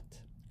a lot,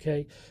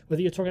 okay,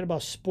 whether you're talking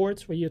about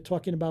sports, whether you're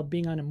talking about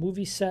being on a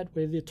movie set,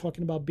 whether you're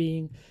talking about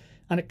being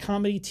on a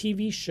comedy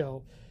TV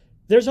show,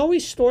 there's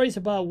always stories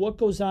about what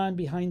goes on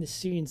behind the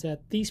scenes,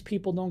 that these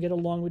people don't get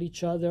along with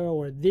each other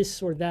or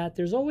this or that.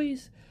 There's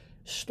always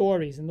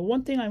stories. And the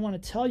one thing I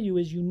want to tell you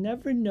is you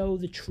never know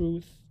the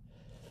truth,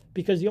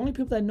 because the only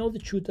people that know the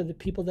truth are the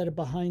people that are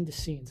behind the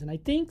scenes. And I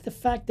think the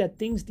fact that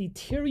things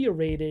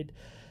deteriorated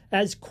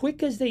as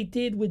quick as they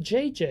did with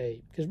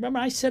JJ, because remember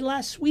I said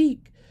last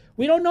week,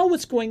 we don't know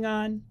what's going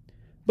on,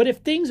 but if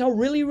things are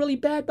really, really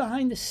bad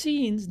behind the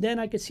scenes, then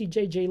I could see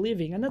JJ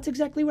leaving. And that's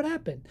exactly what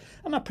happened.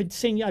 I'm not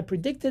saying I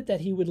predicted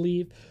that he would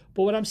leave,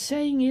 but what I'm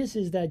saying is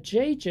that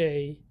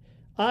JJ,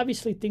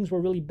 obviously things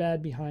were really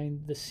bad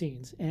behind the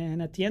scenes.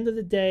 And at the end of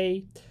the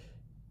day,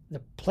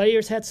 the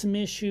players had some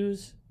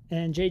issues,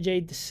 and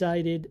JJ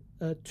decided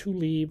to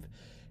leave.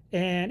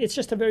 And it's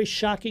just a very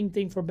shocking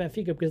thing for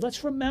Benfica, because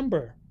let's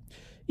remember,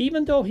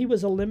 even though he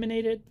was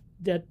eliminated,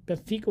 that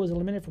Benfica was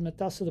eliminated from the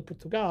Taça de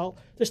Portugal,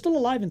 they're still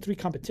alive in 3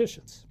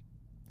 competitions.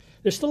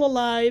 They're still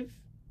alive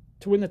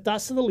to win the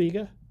Taça de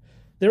Liga.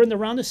 They're in the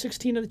round of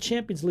 16 of the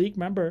Champions League.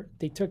 Remember,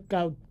 they took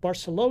out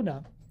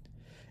Barcelona.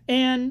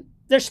 And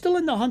they're still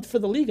in the hunt for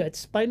the Liga.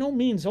 It's by no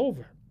means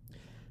over.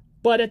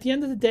 But at the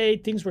end of the day,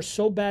 things were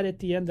so bad at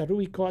the end that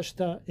Rui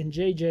Costa and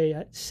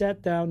JJ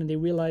sat down and they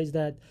realized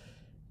that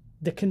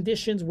the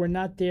conditions were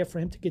not there for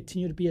him to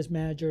continue to be as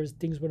manager.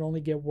 Things would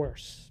only get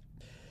worse.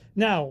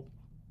 Now,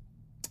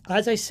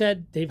 as I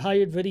said, they've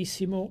hired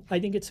Verissimo. I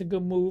think it's a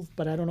good move,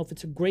 but I don't know if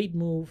it's a great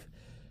move.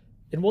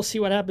 And we'll see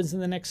what happens in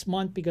the next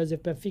month, because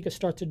if Benfica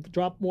start to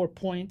drop more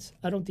points,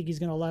 I don't think he's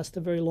going to last a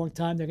very long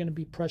time. They're going to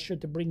be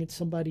pressured to bring in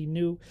somebody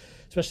new,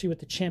 especially with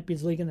the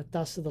Champions League and the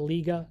Taça da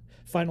Liga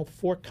Final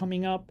Four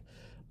coming up.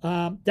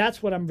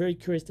 That's what I'm very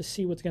curious to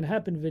see what's going to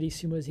happen.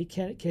 Verissimo, is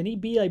can he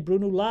be like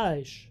Bruno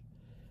Lage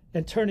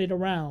and turn it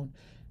around?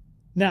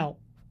 Now,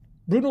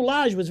 Bruno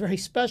Lage was very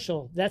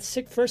special. That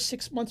first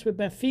 6 months with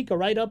Benfica,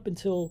 right up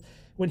until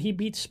when he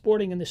beat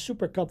Sporting in the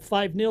Super Cup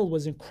 5-0,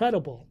 was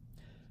incredible.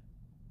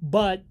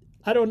 But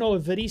I don't know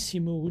if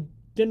Verissimo, who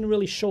didn't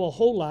really show a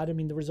whole lot, I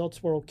mean, the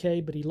results were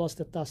okay, but he lost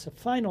the Taça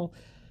final.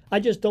 I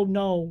just don't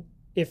know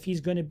if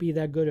he's going to be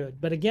that good.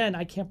 But again,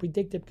 I can't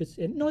predict it because,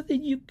 no,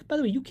 by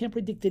the way, you can't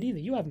predict it either.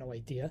 You have no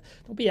idea.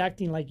 Don't be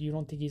acting like you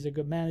don't think he's a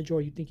good manager,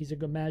 or you think he's a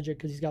good manager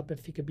because he's got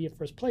Benfica be at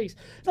first place.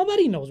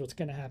 Nobody knows what's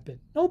going to happen.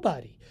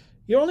 Nobody.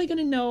 You're only going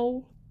to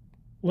know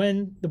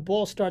when the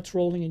ball starts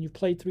rolling and you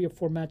play 3 or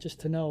 4 matches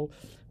to know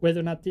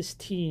whether or not this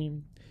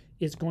team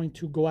is going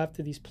to go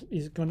after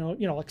is going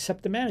to,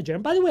 accept the manager.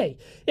 And by the way,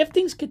 if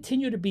things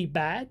continue to be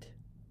bad,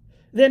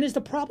 then is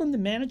the problem the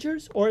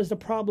managers, or is the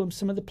problem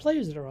some of the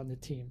players that are on the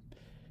team?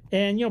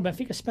 And,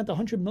 Benfica spent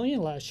 $100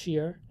 million last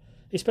year.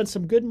 They spent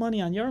some good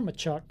money on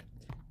Yaremchuk.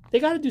 They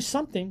got to do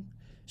something.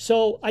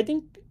 So I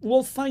think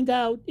we'll find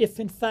out if,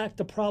 in fact,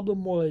 the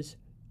problem was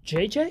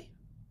JJ,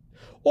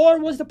 or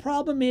was the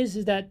problem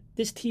is that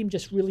this team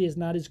just really is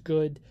not as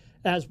good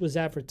as was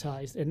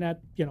advertised, and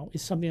that,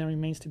 is something that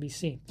remains to be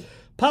seen.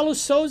 Paulo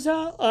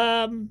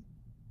Sousa,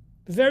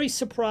 very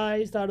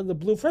surprised out of the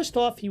blue. First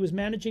off, he was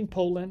managing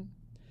Poland.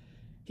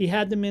 He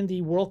had them in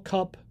the World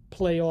Cup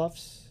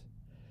playoffs.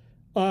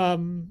 I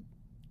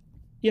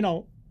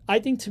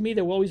think, to me,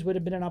 there always would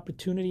have been an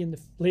opportunity in the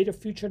later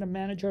future to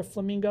manage our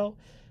Flamengo.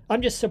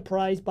 I'm just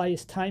surprised by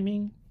his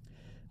timing.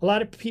 A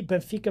lot of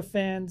Benfica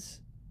fans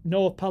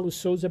know of Paulo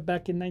Sousa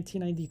back in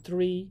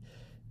 1993,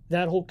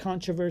 that whole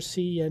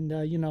controversy, and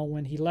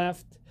when he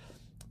left,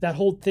 that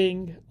whole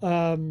thing.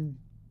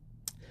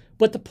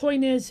 But the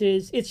point is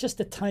it's just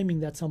the timing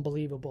that's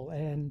unbelievable.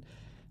 And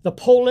the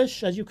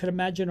Polish, as you could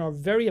imagine, are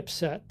very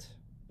upset.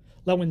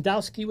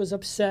 Lewandowski was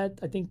upset.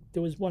 I think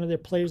there was one of their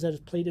players that has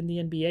played in the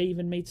NBA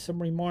even made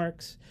some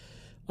remarks.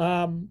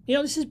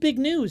 This is big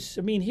news.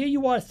 I mean, here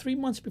you are 3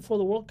 months before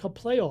the World Cup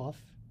playoff,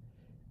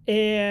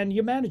 and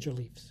your manager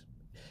leaves.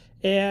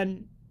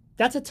 And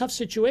that's a tough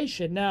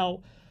situation.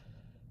 Now,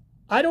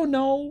 I don't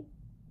know.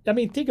 I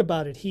mean, think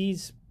about it.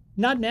 He's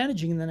not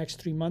managing in the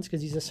next 3 months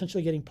because he's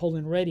essentially getting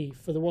Poland ready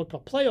for the World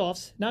Cup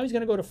playoffs. Now he's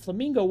going to go to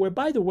Flamengo, where,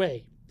 by the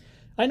way,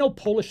 I know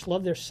Polish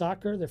love their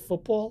soccer, their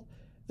football.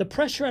 The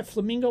pressure at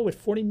Flamengo with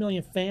 40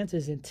 million fans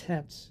is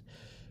intense.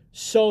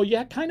 So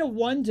you kind of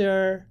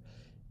wonder,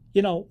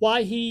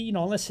 why he,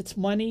 unless it's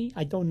money,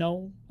 I don't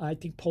know. I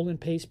think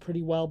Poland pays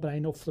pretty well, but I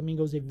know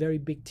Flamengo is a very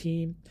big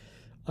team.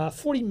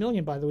 40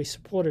 million, by the way,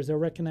 supporters they're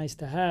recognized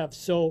to have.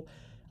 So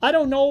I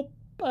don't know.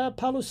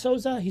 Paulo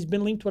Sousa, he's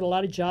been linked with a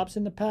lot of jobs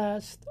in the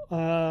past.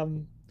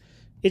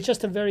 It's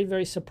just a very,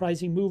 very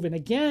surprising move. And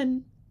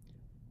again,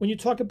 when you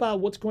talk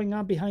about what's going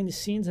on behind the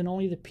scenes and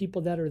only the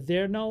people that are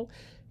there know,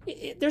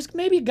 there's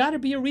maybe got to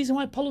be a reason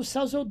why Paulo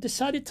Sousa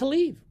decided to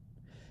leave.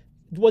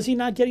 Was he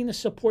not getting the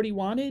support he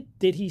wanted?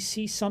 Did he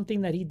see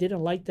something that he didn't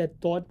like that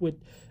thought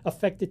would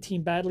affect the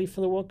team badly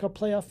for the World Cup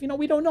playoff?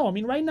 We don't know. I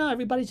mean, right now,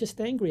 everybody's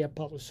just angry at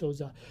Paulo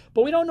Sousa.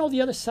 But we don't know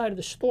the other side of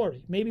the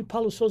story. Maybe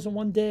Paulo Sousa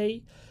one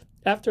day,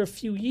 after a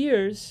few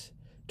years,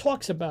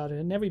 talks about it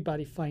and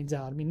everybody finds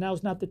out. I mean,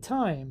 now's not the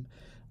time,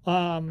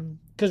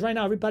 because right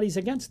now everybody's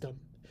against him.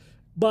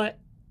 But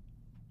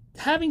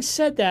having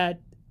said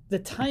that, the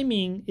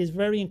timing is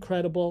very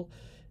incredible.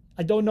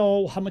 I don't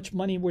know how much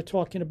money we're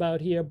talking about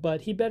here,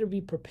 but he better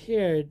be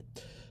prepared,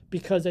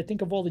 because I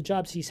think of all the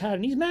jobs he's had,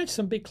 and he's managed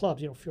some big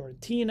clubs,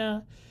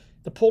 Fiorentina.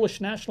 The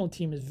Polish national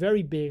team is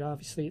very big,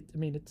 obviously. I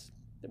mean,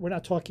 we're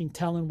not talking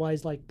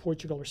talent-wise like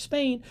Portugal or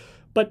Spain,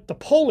 but the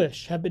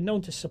Polish have been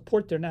known to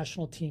support their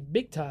national team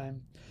big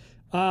time.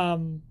 I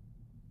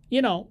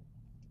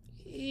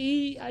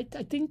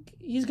think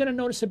he's going to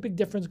notice a big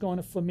difference going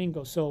to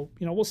Flamengo. So,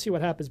 we'll see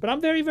what happens. But I'm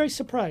very, very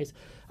surprised.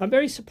 I'm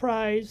very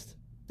surprised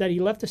that he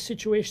left the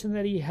situation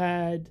that he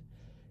had,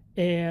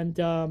 and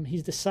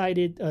he's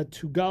decided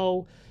to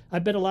go. I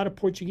bet a lot of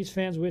Portuguese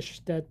fans wish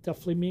that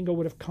Flamengo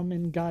would have come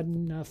and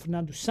gotten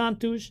Fernando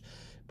Santos,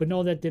 but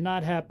no, that did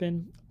not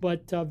happen.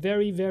 But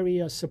very,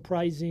 very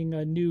surprising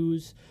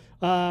news.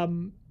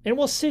 And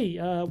we'll see.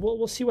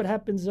 We'll see what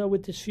happens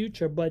with his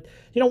future. But,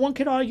 one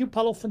could argue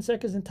Paulo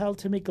Fonseca is entitled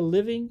to make a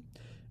living.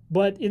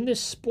 But in this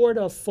sport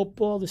of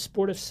football, the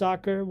sport of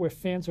soccer, where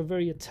fans are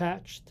very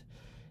attached,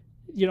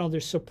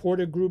 there's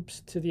supporter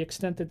groups to the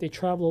extent that they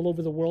travel all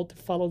over the world to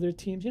follow their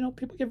teams.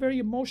 People get very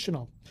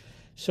emotional.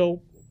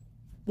 So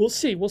we'll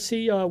see. We'll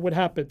see what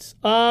happens.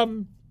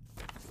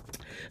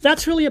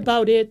 That's really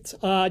about it.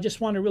 I just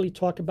want to really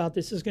talk about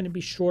this. This is going to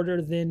be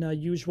shorter than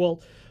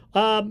usual.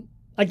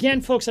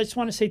 Again, folks, I just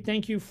want to say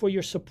thank you for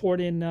your support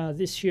in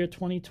this year,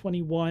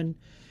 2021.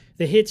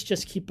 the hits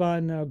just keep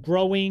on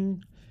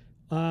growing.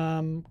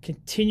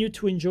 Continue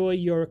to enjoy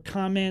your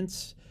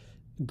comments,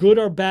 good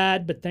or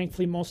bad, but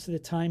thankfully most of the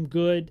time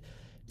good.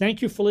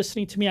 Thank you for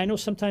listening to me. I know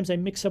sometimes I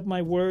mix up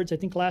my words. I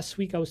think last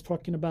week I was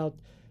talking about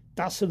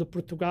Taça de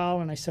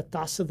Portugal, and I said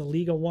Taça de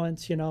Liga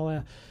once.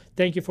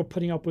 Thank you for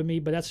putting up with me,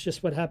 but that's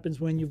just what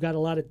happens when you've got a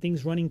lot of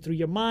things running through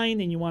your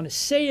mind and you want to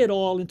say it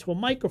all into a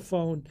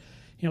microphone.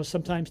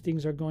 Sometimes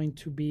things are going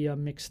to be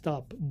mixed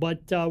up.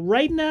 But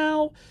right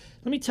now,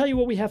 let me tell you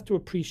what we have to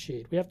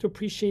appreciate. We have to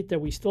appreciate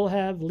that we still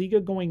have Liga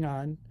going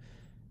on.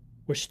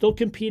 We're still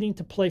competing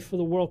to play for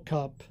the World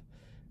Cup.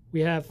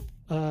 We have,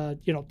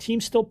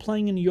 teams still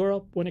playing in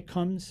Europe when it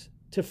comes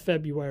to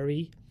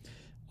February.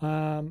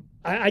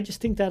 I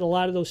just think that a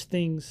lot of those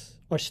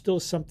things are still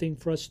something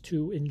for us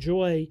to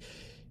enjoy,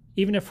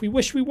 even if we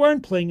wish we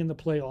weren't playing in the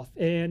playoff.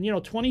 And,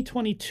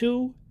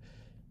 2022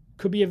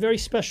 could be a very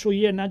special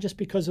year, not just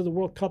because of the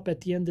World Cup at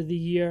the end of the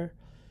year,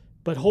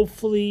 but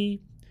hopefully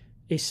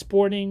a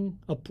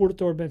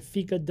Porto or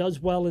Benfica does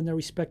well in their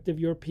respective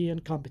European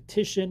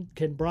competition.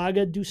 Can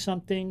Braga do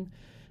something?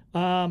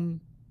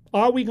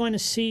 Are we going to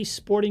see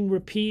Sporting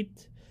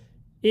repeat?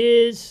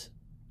 Is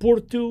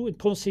Porto and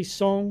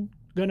Conceição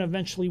going to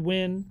eventually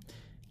win?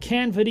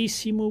 Can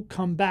Verissimo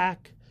come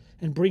back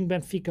and bring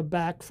Benfica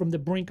back from the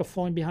brink of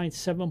falling behind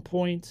 7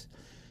 points?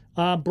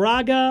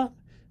 Braga,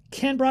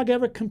 can Braga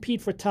ever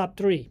compete for top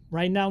 3?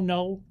 Right now,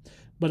 no,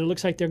 but it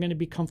looks like they're going to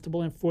be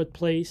comfortable in 4th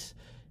place.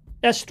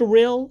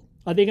 Estoril,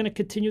 are they going to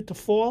continue to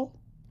fall?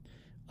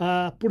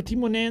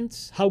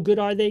 Portimonense, how good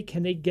are they?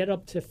 Can they get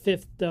up to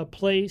 5th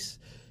place?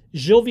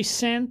 Gil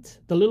Vicente,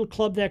 the little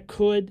club that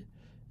could,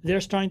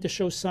 they're starting to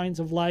show signs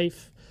of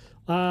life.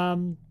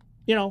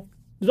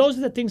 Those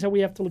are the things that we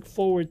have to look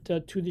forward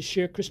to this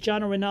year.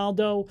 Cristiano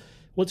Ronaldo,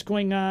 what's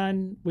going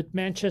on with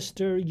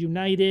Manchester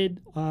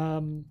United?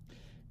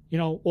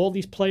 All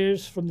these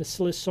players from the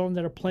Seleção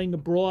that are playing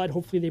abroad.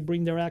 Hopefully they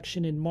bring their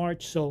action in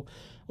March. So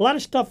a lot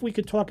of stuff we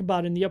could talk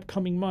about in the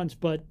upcoming months.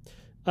 But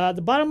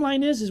the bottom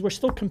line is we're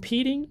still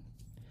competing.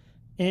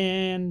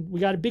 And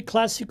we got a big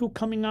Clásico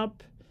coming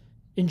up.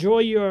 Enjoy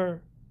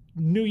your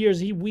New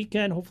Year's Eve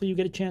weekend. Hopefully you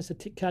get a chance to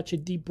catch a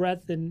deep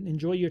breath and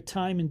enjoy your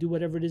time and do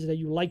whatever it is that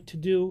you like to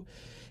do.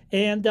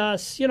 And,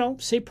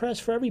 say prayers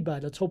for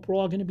everybody. Let's hope we're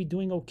all going to be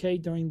doing okay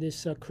during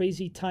this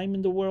crazy time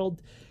in the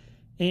world.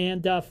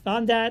 And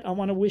on that, I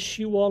want to wish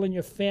you all and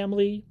your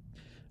family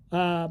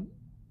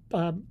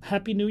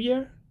Happy New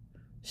Year.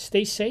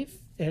 Stay safe,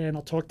 and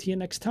I'll talk to you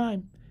next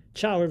time.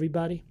 Ciao,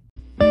 everybody.